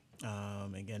world.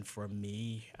 Again, for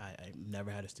me, I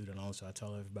never had a student loan, so I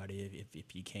tell everybody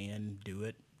if you can do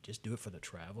it, just do it for the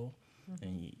travel.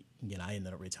 And again, I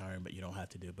ended up retiring, but you don't have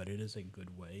to do it. But it is a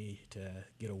good way to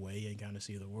get away and kind of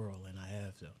see the world, and I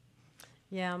have so.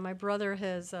 Yeah, my brother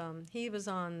has. He was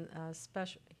on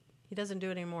special. He doesn't do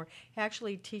it anymore. He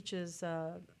actually teaches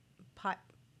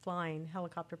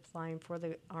helicopter flying for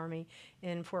the Army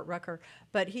in Fort Rucker.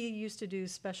 But he used to do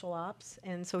special ops,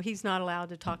 and so he's not allowed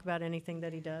to talk about anything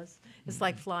that he does. It's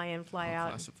like fly in, fly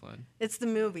out. Classified. It's the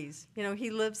movies. He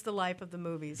lives the life of the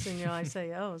movies. And I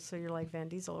say, oh, so you're like Van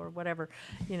Diesel or whatever,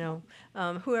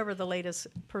 whoever the latest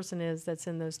person is that's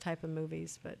in those type of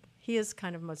movies. But he is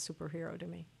kind of a superhero to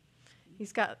me.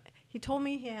 He told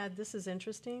me he had, this is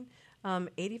interesting,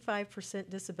 85%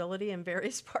 disability in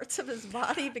various parts of his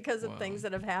body because of Wow. things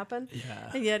that have happened.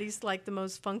 Yeah. And yet he's like the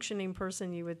most functioning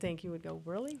person you would think. You would go,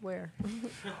 really? Where?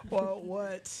 Well,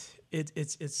 it's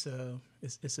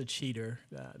a cheater.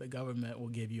 The government will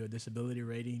give you a disability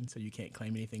rating, so you can't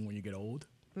claim anything when you get old.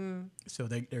 So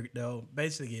they'll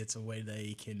basically, it's a way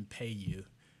they can pay you,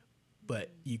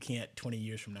 but you can't 20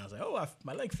 years from now say, oh,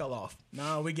 my leg fell off.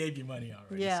 No, we gave you money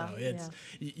already. Yeah, So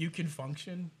you can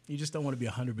function. You just don't want to be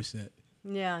 100%.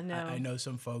 Yeah, no. I know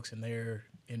some folks and they're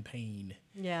in pain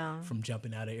Yeah. from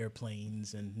jumping out of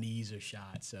airplanes and knees are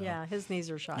shot. So Yeah, his knees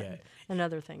are shot Yeah. and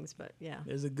other things, but yeah.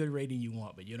 there's a good rating you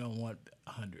want, but you don't want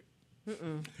 100.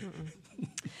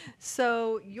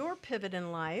 So your pivot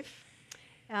in life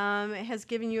has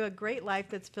given you a great life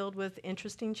that's filled with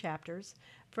interesting chapters.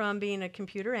 From being a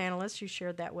computer analyst, you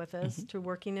shared that with us, to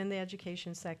working in the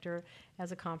education sector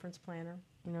as a conference planner,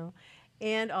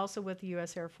 and also with the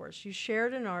U.S. Air Force. You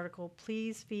shared an article,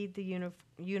 Please Feed the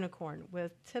Unicorn,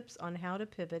 with tips on how to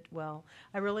pivot well.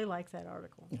 I really like that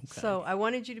article. Okay. So I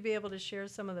wanted you to be able to share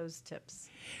some of those tips.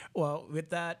 Well, with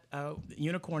that,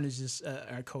 unicorn is just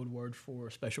our code word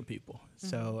for special people.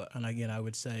 So, and again, I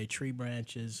would say tree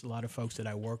branches, a lot of folks that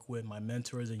I work with, my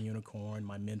mentor is a unicorn,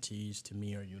 my mentees to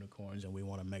me are unicorns, and we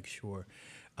want to make sure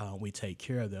we take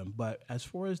care of them. But as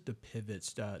far as the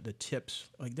pivots, the tips,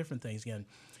 like different things, again,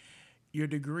 your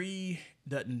degree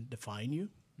doesn't define you.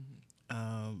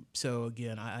 So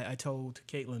again, I told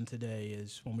Caitlin today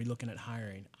is when we're looking at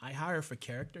hiring, I hire for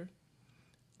character.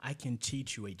 I can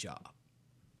teach you a job.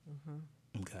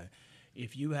 Okay.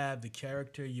 If you have the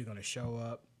character, you're going to show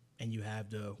up and you have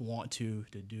the want to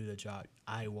do the job,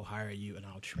 I will hire you and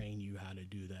I'll train you how to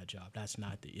do that job. That's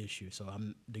not the issue. So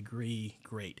I'm degree,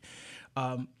 great.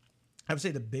 I would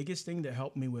say the biggest thing that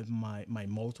helped me with my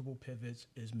multiple pivots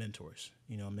is mentors.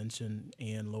 I mentioned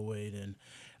Ann Lloyd, and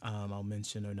I'll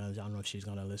mention her. I don't know if she's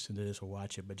going to listen to this or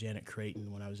watch it, but Janet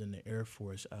Creighton, when I was in the Air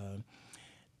Force,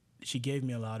 she gave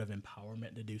me a lot of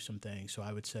empowerment to do some things. So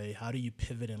I would say, how do you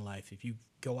pivot in life? If you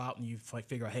go out and you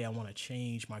figure out, hey, I want to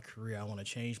change my career, I want to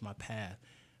change my path,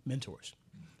 mentors.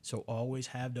 So always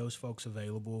have those folks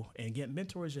available and get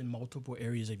mentors in multiple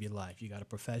areas of your life. You got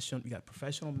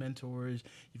professional mentors,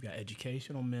 you've got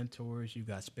educational mentors, you've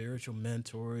got spiritual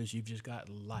mentors, you've just got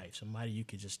life, somebody you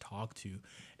could just talk to,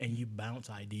 and you bounce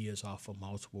ideas off of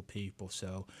multiple people.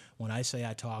 So when I say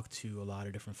I talk to a lot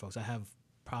of different folks, I have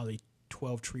probably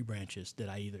 12 tree branches that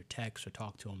I either text or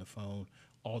talk to on the phone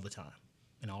all the time.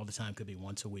 And all the time could be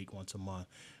once a week, once a month.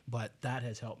 But that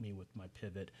has helped me with my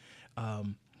pivot.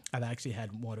 I've actually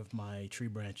had one of my tree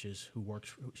branches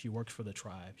she works for the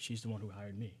tribe. She's the one who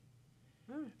hired me.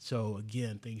 So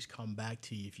again, things come back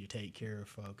to you if you take care of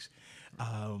folks.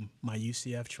 My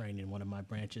UCF training, one of my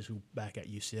branches who back at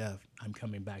UCF, I'm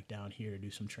coming back down here to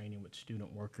do some training with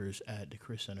student workers at the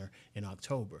Chris Center in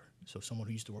October. So someone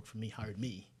who used to work for me hired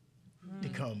me to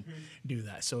come do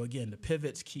that. So again, the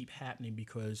pivots keep happening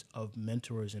because of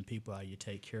mentors and people how you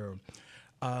take care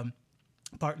of.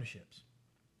 Partnerships.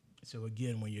 So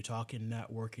again, when you're talking,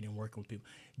 networking, and working with people,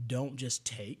 don't just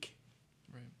take,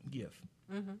 give.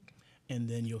 And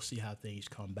then you'll see how things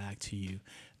come back to you.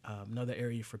 Another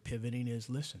area for pivoting is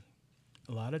listen.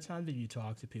 A lot of times if you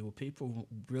talk to people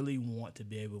really want to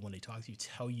be able, when they talk to you,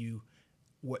 tell you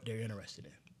what they're interested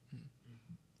in.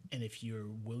 And if you're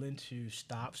willing to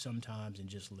stop sometimes and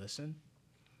just listen,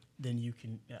 then you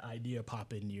can, an idea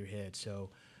pop into your head. So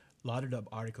a lot of the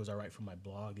articles I write for my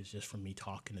blog is just from me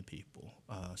talking to people.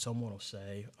 Someone will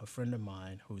say, a friend of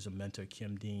mine who's a mentor,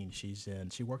 Kim Dean, she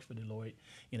works for Deloitte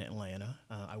in Atlanta.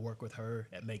 I worked with her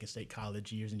at Macon State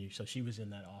College years and years. So she was in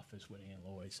that office with Ann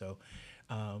Lloyd. So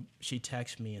she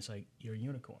texts me and it's like, you're a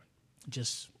unicorn.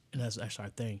 And that's our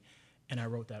thing. And I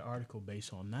wrote that article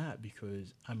based on that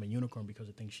because I'm a unicorn because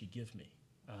of things she gives me.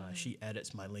 She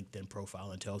edits my LinkedIn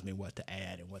profile and tells me what to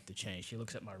add and what to change. She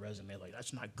looks at my resume like,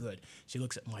 that's not good. She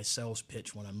looks at my sales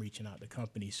pitch when I'm reaching out to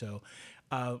companies. So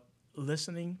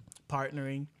listening,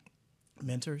 partnering,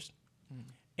 mentors,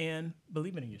 and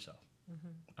believing in yourself.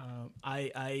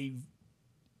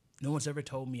 No one's ever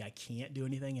told me I can't do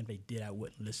anything, and if they did, I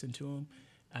wouldn't listen to them.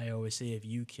 I always say if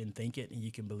you can think it and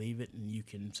you can believe it and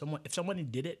if someone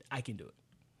did it, I can do it.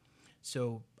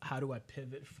 So how do I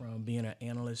pivot from being an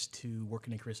analyst to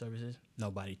working in career services?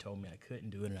 Nobody told me I couldn't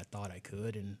do it, and I thought I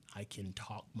could, and I can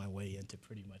talk my way into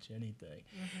pretty much anything.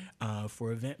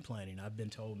 For event planning, I've been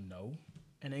told no.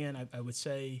 And again, I would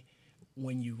say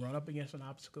when you run up against an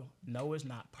obstacle, no is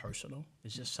not personal.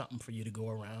 It's just something for you to go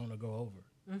around or go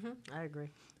over. I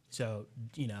agree. So,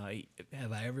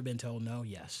 have I ever been told no?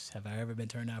 Yes. Have I ever been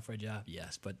turned down for a job?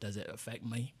 Yes. But does it affect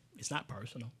me? It's not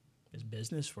personal. is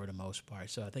business for the most part.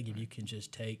 So I think if you can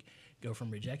just go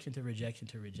from rejection to rejection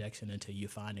to rejection until you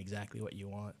find exactly what you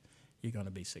want, you're going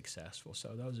to be successful.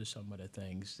 So those are some of the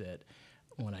things that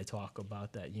when I talk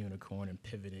about that unicorn and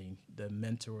pivoting, the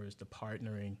mentors, the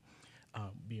partnering,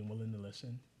 being willing to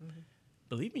listen,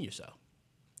 believe in yourself.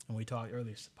 And we talked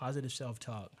earlier, positive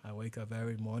self-talk. I wake up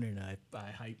every morning and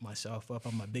I hype myself up.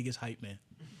 I'm my biggest hype man.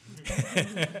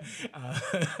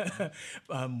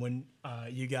 When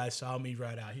you guys saw me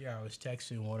right out here, I was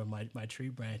texting one of my tree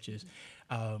branches.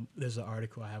 There's an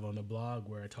article I have on the blog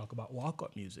where I talk about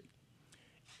walk-up music.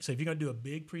 So if you're going to do a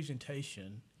big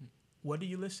presentation, what do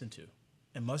you listen to?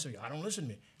 And most of you, I don't listen to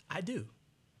me. I do,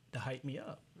 to hype me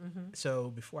up. So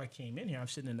before I came in here, I'm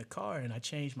sitting in the car and I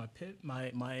changed my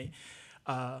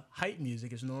hype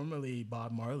music. Is normally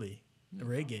Bob Marley,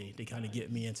 reggae, to kind of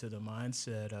get me into the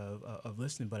mindset of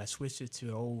listening. But I switched it to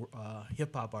an old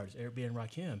hip hop artist, Eric B. and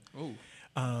Rakim. Oh,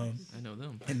 I know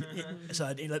them. So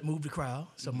I didn't move the crowd.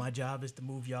 So my job is to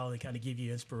move y'all and kind of give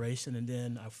you inspiration. And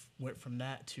then I went from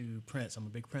that to Prince. I'm a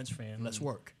big Prince fan. Let's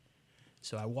work.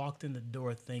 So I walked in the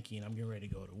door thinking I'm getting ready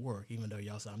to go to work, even though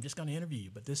y'all said I'm just going to interview you.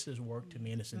 But this is work to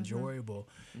me, and it's enjoyable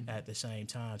at the same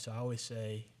time. So I always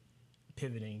say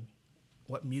pivoting,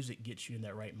 what music gets you in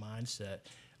that right mindset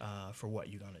for what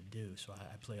you're going to do. So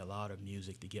I play a lot of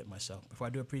music to get myself. Before I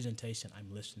do a presentation,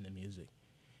 I'm listening to music.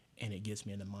 And it gets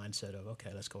me in the mindset of, okay,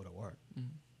 let's go to work.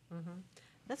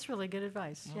 That's really good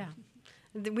advice, yeah.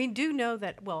 We do know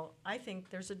that, well, I think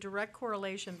there's a direct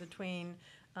correlation between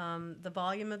the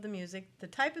volume of the music, the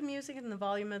type of music and the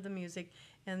volume of the music,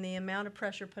 and the amount of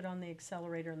pressure put on the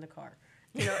accelerator in the car.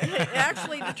 You know, it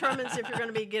actually determines if you're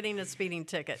going to be getting a speeding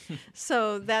ticket.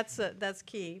 So that's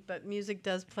key. But music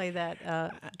does play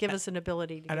that, give us an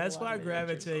ability to. And that's why I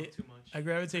gravitate to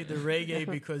reggae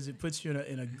because it puts you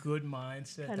in a good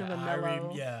mindset. Kind of a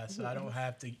mellow. Yeah, so I don't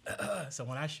have to. So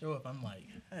when I show up, I'm like,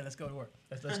 hey, let's go to work.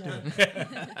 Let's do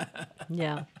it.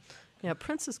 Yeah. Yeah,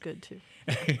 Prince is good too.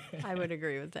 I would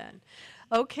agree with that.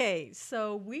 Okay,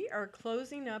 so we are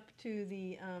closing up to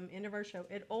the end of our show.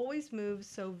 It always moves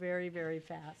so very, very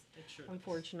fast,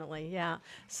 unfortunately. Yeah.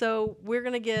 So we're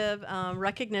going to give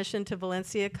recognition to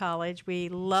Valencia College. We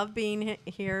love being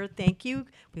here. Thank you.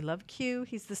 We love Q.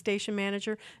 He's the station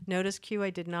manager. Notice, Q, I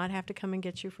did not have to come and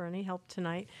get you for any help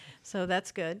tonight, so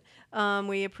that's good.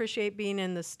 We appreciate being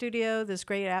in the studio, this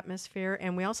great atmosphere,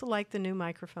 and we also like the new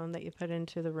microphone that you put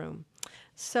into the room.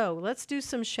 So let's do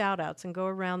some shout-outs and go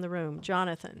around the room.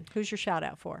 Jonathan, who's your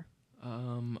shout-out for?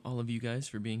 All of you guys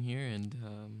for being here, and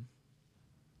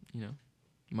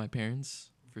my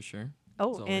parents for sure.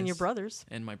 Oh, and your brothers.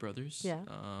 And my brothers. Yeah.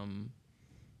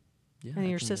 Yeah. And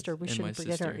your sister. We shouldn't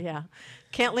forget her. Yeah.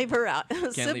 Can't leave her out.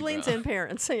 Siblings and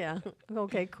parents. Yeah.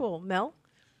 Okay, cool. Mel?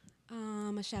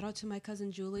 A shout out to my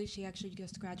cousin Julie. She actually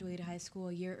just graduated high school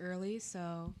a year early,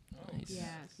 so Nice.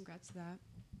 yeah, congrats to that.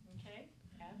 Okay.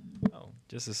 Oh,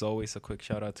 just as always, a quick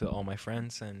shout out to all my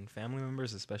friends and family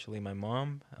members, especially my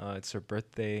mom. It's her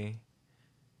birthday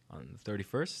on the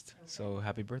 31st. So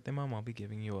happy birthday, Mom. I'll be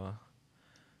giving you a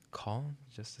call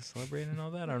just to celebrate and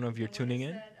all that. I don't know if you're tuning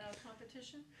in. That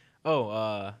competition?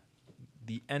 Oh,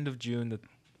 the end of June, the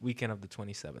weekend of the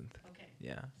 27th. Okay.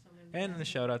 Yeah. And a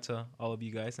shout out to all of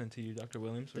you guys and to you, Dr.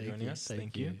 Williams, for joining us.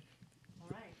 Thank you. All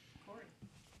right. Corey.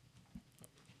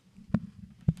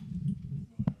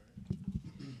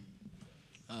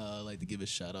 I'd like to give a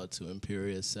shout out to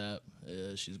Imperial Sap.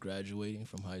 She's graduating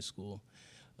from high school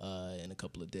in a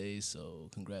couple of days, so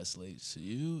congratulations to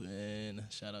you, and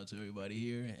shout out to everybody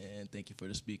here, and thank you for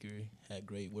the speaker. Had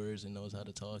great words and knows how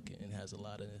to talk and has a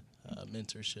lot of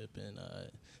mentorship and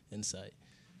insight.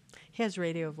 He has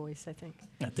radio voice, I think.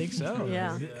 I think so.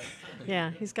 Yeah.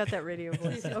 Yeah, he's got that radio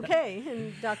voice. Okay,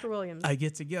 and Dr. Williams. I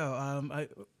get to go.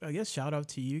 I guess shout out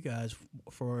to you guys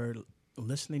for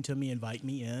listening to me, invite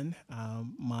me in.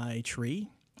 My tree,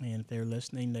 and if they're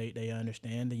listening, they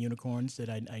understand the unicorns that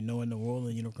I know in the world,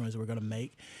 the unicorns that we're going to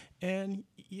make. And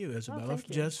you, Isabella,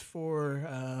 just for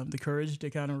the courage to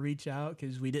kind of reach out,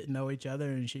 because we didn't know each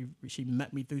other, and she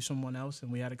met me through someone else,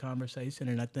 and we had a conversation,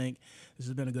 and I think this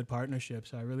has been a good partnership.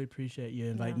 So I really appreciate you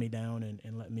inviting me down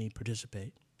and let me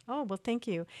participate. Oh, well, thank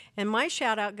you. And my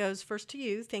shout out goes first to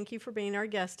you. Thank you for being our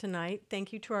guest tonight.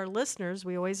 Thank you to our listeners.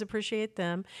 We always appreciate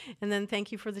them. And then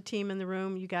thank you for the team in the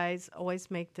room. You guys always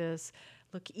make this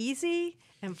look easy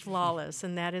and flawless,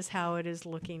 and that is how it is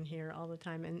looking here all the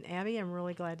time. And Abby, I'm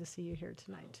really glad to see you here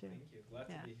tonight, too. Thank you. Glad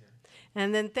to be here.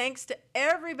 And then thanks to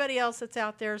everybody else that's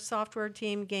out there, software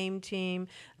team, game team,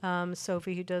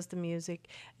 Sophie who does the music,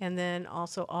 and then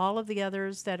also all of the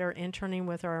others that are interning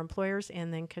with our employers,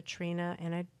 and then Katrina.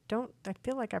 And I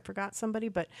feel like I forgot somebody,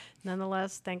 but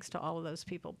nonetheless, thanks to all of those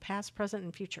people, past, present,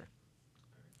 and future.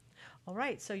 All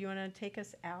right, so you want to take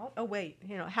us out? Oh, wait,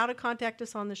 how to contact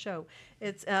us on the show.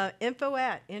 It's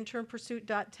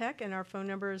info@internpursuit.tech, and our phone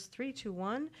number is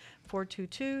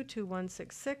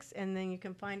 321-422-2166, and then you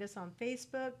can find us on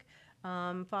Facebook.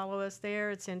 Follow us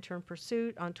there. It's Intern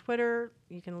Pursuit. On Twitter,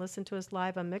 you can listen to us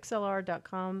live on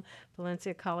mixlr.com,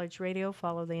 Valencia College Radio.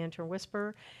 Follow the Intern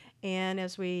Whisperer. And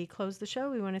as we close the show,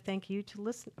 we want to thank you,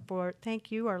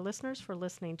 our listeners, for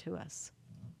listening to us.